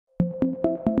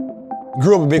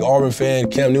Grew up a big Auburn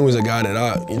fan. Cam Newton was a guy that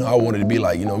I wanted to be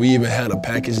like. We even had a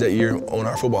package that year on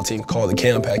our football team called the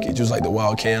Cam package. It was like the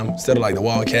Wild Cam instead of like the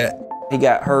Wildcat. He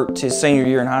got hurt his senior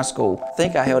year in high school. I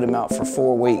think I held him out for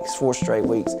 4 straight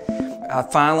weeks. I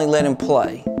finally let him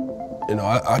play.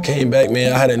 I came back,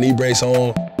 man. I had a knee brace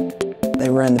on. They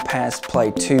ran the pass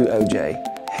play to O.J.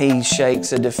 He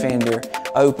shakes a defender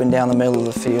open down the middle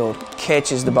of the field,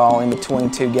 catches the ball in between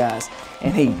two guys,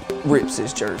 and he rips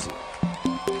his jersey.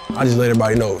 I just let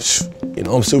everybody know,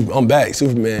 I'm back,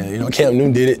 Superman. Cam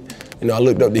Newton did it. I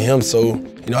looked up to him, so,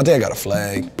 I think I got a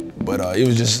flag. But it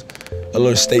was just a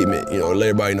little statement, to let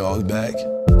everybody know I was back.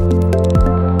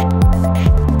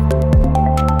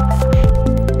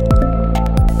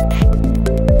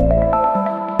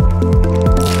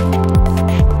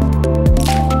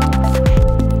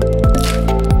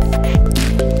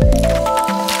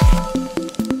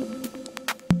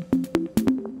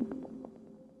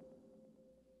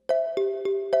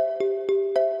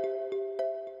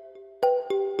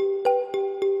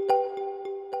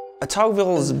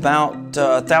 Tocqueville is about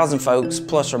 1,000 folks,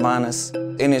 plus or minus,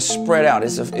 and it's spread out.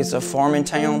 It's a farming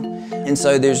town, and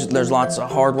so there's lots of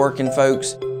hardworking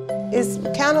folks. It's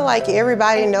kind of like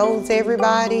everybody knows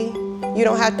everybody. You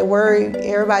don't have to worry.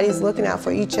 Everybody's looking out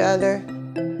for each other.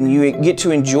 You get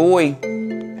to enjoy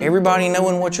everybody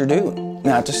knowing what you're doing.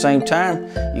 Now, at the same time,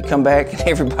 you come back and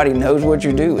everybody knows what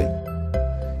you're doing.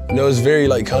 It's very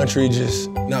like country, just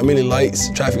not many lights,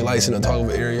 traffic lights in the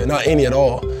Tocqueville area, not any at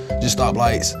all, just stop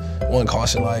lights, one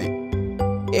caution light.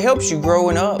 It helps you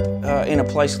growing up in a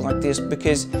place like this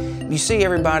because you see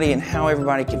everybody and how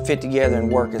everybody can fit together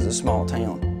and work as a small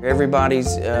town.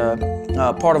 Everybody's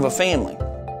part of a family.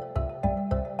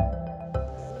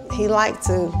 He liked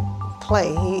to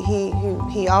play.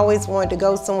 He always wanted to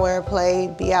go somewhere,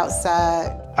 play, be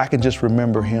outside. I can just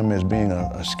remember him as being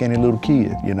a skinny little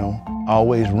kid,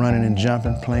 always running and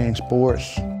jumping, playing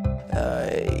sports.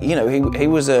 He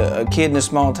was a kid in a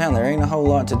small town. There ain't a whole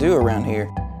lot to do around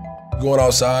here. Going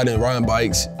outside and riding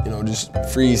bikes, just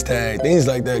freeze tag, things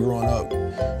like that growing up.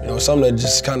 Something that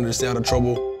just kind of to stay out of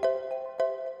trouble.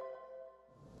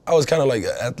 I was kind of like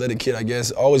an athletic kid, I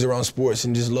guess, always around sports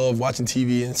and just loved watching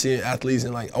TV and seeing athletes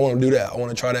and like, I want to do that, I want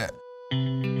to try that.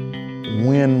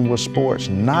 When was sports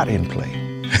not in play?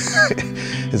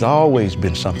 There's always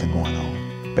been something going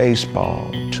on.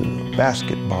 Baseball to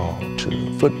basketball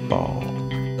to football.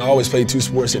 I always played two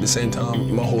sports at the same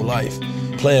time my whole life.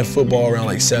 Playing football around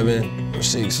like 7 or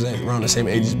 6, around the same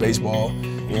age as baseball.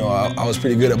 I was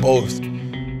pretty good at both.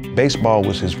 Baseball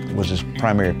was his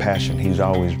primary passion. He's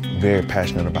always very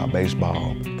passionate about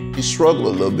baseball. He struggled a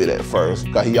little bit at first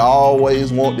because he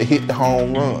always wanted to hit the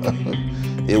home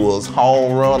run. It was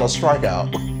home run or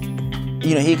strikeout.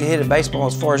 He could hit a baseball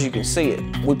as far as you can see it.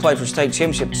 We played for state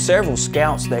championship, several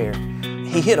scouts there.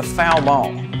 He hit a foul ball.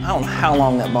 I don't know how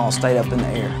long that ball stayed up in the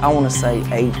air. I want to say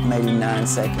 8, maybe 9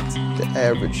 seconds. The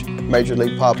average major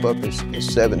league pop-up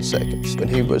is 7 seconds, but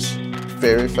he was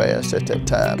very fast at that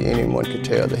time. Anyone could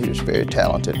tell that he was very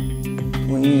talented.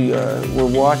 When you were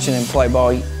watching him play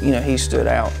ball, he stood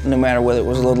out, no matter whether it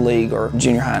was Little League or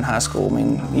junior high and high school. I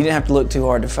mean, you didn't have to look too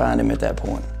hard to find him at that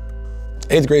point.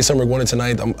 8th grade summer going into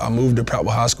 9th, I moved to Prattville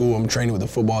High School. I'm training with the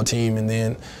football team, and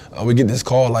then we get this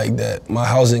call like that my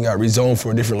housing got rezoned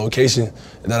for a different location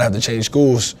and that I have to change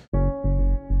schools.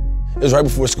 It was right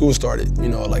before school started,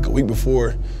 like a week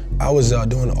before. I was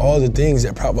doing all the things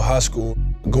at Prattville High School,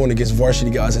 going against varsity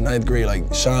guys in 9th grade,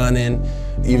 like shining,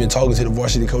 even talking to the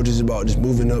varsity coaches about just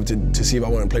moving up to see if I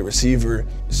wanted to play receiver.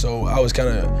 So I was kind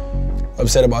of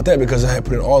upset about that because I had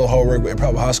put in all the hard work at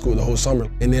Prattville High School the whole summer.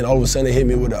 And then all of a sudden they hit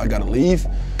me with, I gotta leave.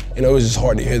 It was just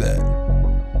hard to hear that.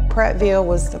 Prattville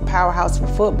was the powerhouse for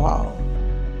football.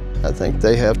 I think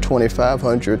they have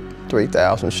 2,500,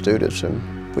 3,000 students,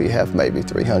 and we have maybe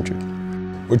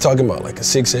 300. We're talking about like a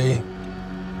 6A,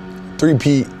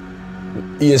 3-peat,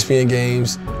 ESPN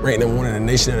games, ranked number 1 in the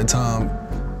nation at the time.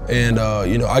 And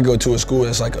I go to a school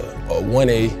that's like a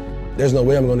 1A. There's no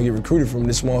way I'm gonna get recruited from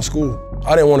this small school.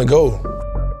 I didn't want to go.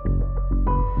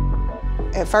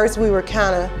 At first we were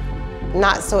kind of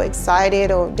not so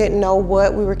excited or didn't know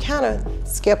what. We were kind of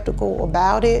skeptical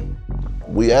about it.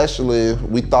 We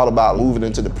thought about moving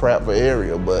into the Prattville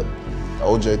area, but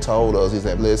O.J. told us, he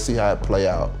said, let's see how it play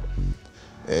out.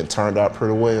 And it turned out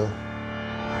pretty well.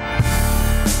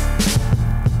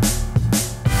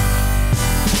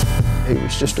 He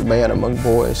was just a man among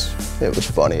boys. It was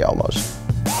funny almost.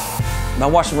 I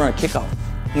watched him run a kickoff,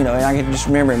 and I can just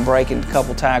remember him breaking a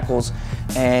couple tackles,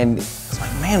 and it's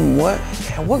like, man,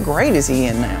 what grade is he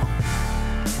in now?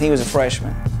 And he was a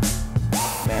freshman.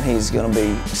 Man, he's gonna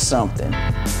be something.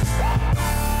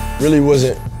 Really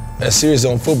wasn't as serious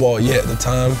on football yet at the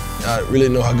time. I really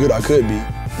didn't know how good I could be.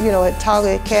 You know, at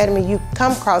Target Academy, you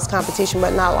come across competition,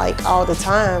 but not like all the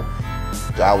time.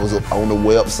 I was on the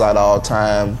website all the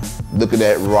time, looking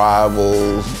at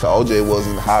rivals. O.J.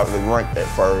 wasn't highly ranked at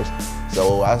first.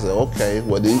 So I said, okay,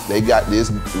 well, they got this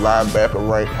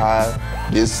linebacker ranked high,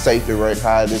 this safety ranked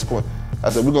high at this point. I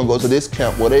said, we're gonna go to this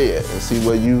camp where they at and see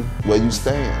where you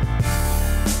stand.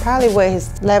 Probably where his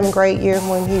 11th grade year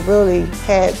when he really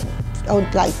had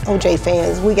like O.J.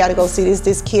 fans. We got to go see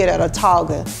this kid at a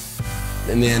Target.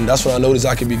 And then that's when I noticed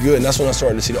I could be good, and that's when I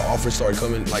started to see the offers start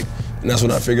coming. Like, and that's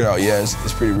when I figured out, yeah,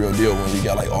 it's pretty real deal when you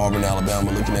got like Auburn,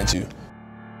 Alabama looking at you.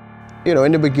 You know,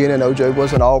 in the beginning, O.J.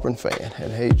 was an Auburn fan,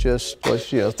 and he just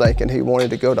was, you know, thinking he wanted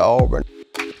to go to Auburn.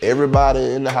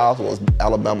 Everybody in the house was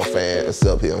Alabama fan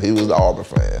except him. He was the Auburn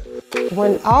fan.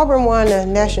 When Auburn won the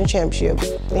national championship,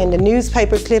 and the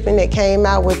newspaper clipping that came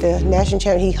out with the national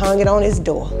championship, he hung it on his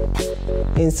door.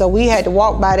 And so we had to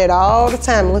walk by that all the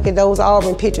time and look at those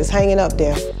Auburn pictures hanging up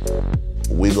there.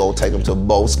 We gonna take him to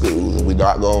both schools. We're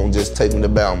not gonna just take him to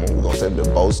Bama. We're gonna take him to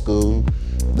both schools,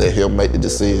 let him make the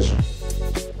decision.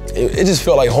 It just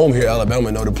felt like home here at Alabama.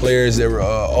 You know, the players, they were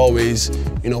always,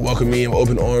 you know, welcoming me with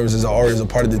open arms as always a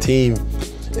part of the team.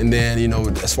 And then, you know,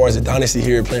 as far as the dynasty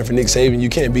here, playing for Nick Saban, you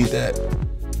can't beat that.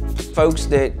 Folks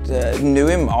that knew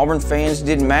him, Auburn fans,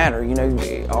 didn't matter. You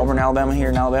know, Auburn, Alabama here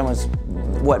in Alabama is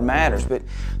what matters. But,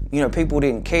 you know, people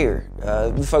didn't care.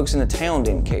 The folks in the town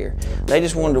didn't care. They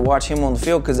just wanted to watch him on the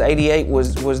field because 88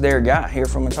 was their guy here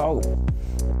from Otago.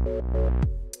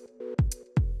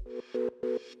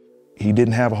 He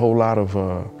didn't have a whole lot of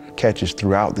catches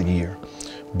throughout the year,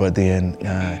 but then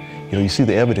you know, you see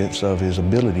the evidence of his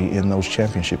ability in those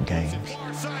championship games.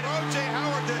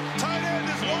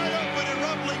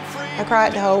 I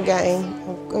cried the whole game.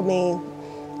 I mean,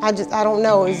 I don't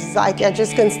know. It's like I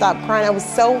just couldn't stop crying. I was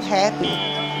so happy.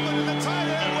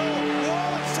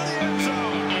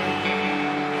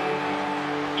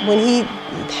 When he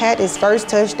had his first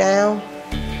touchdown,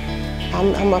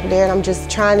 I'm up there and I'm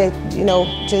just trying to, you know,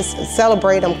 just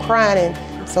celebrate. I'm crying.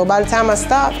 And so by the time I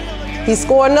stopped, he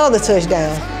scored another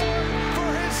touchdown.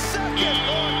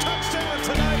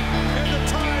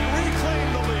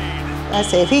 I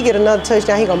said, if he get another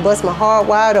touchdown, he gonna bust my heart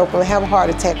wide open and have a heart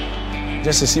attack.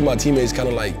 Just to see my teammates kind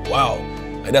of like, wow,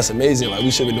 like that's amazing. Like we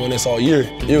should have been doing this all year.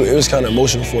 It was kind of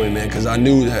emotional for me, man, because I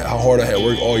knew that how hard I had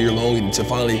worked all year long, and to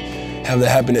finally have that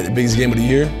happen at the biggest game of the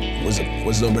year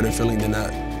was no better feeling than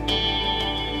that.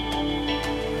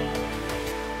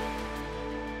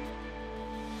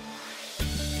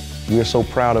 We're so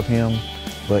proud of him,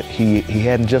 but he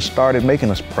hadn't just started making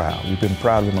us proud. We've been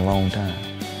proud of him a long time.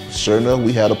 Sure enough,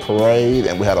 we had a parade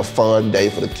and we had a fun day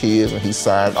for the kids, and he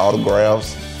signed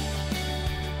autographs.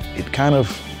 It kind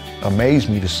of amazed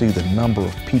me to see the number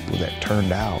of people that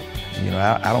turned out. You know,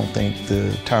 I don't think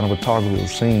the town of Otago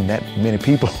has seen that many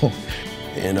people.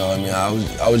 And I mean, I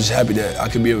was just happy that I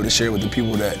could be able to share with the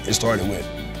people that it started with.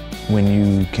 When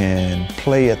you can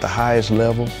play at the highest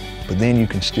level, but then you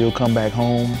can still come back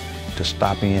home to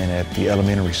stop in at the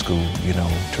elementary school, you know,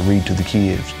 to read to the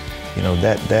kids. You know,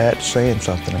 that's saying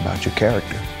something about your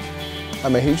character. I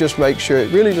mean, he just makes sure,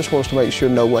 really just wants to make sure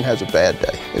no one has a bad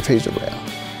day if he's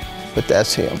around. But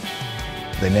that's him.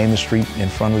 They named the street in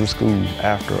front of the school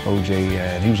after O.J.,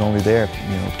 and he was only there,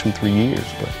 you know, 2-3 years.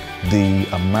 But the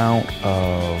amount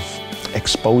of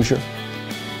exposure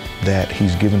that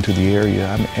he's given to the area,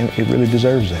 I mean, it really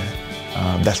deserves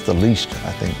that. That's the least,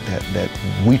 I think, that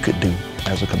we could do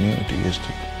as a community, is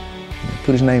to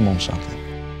put his name on something.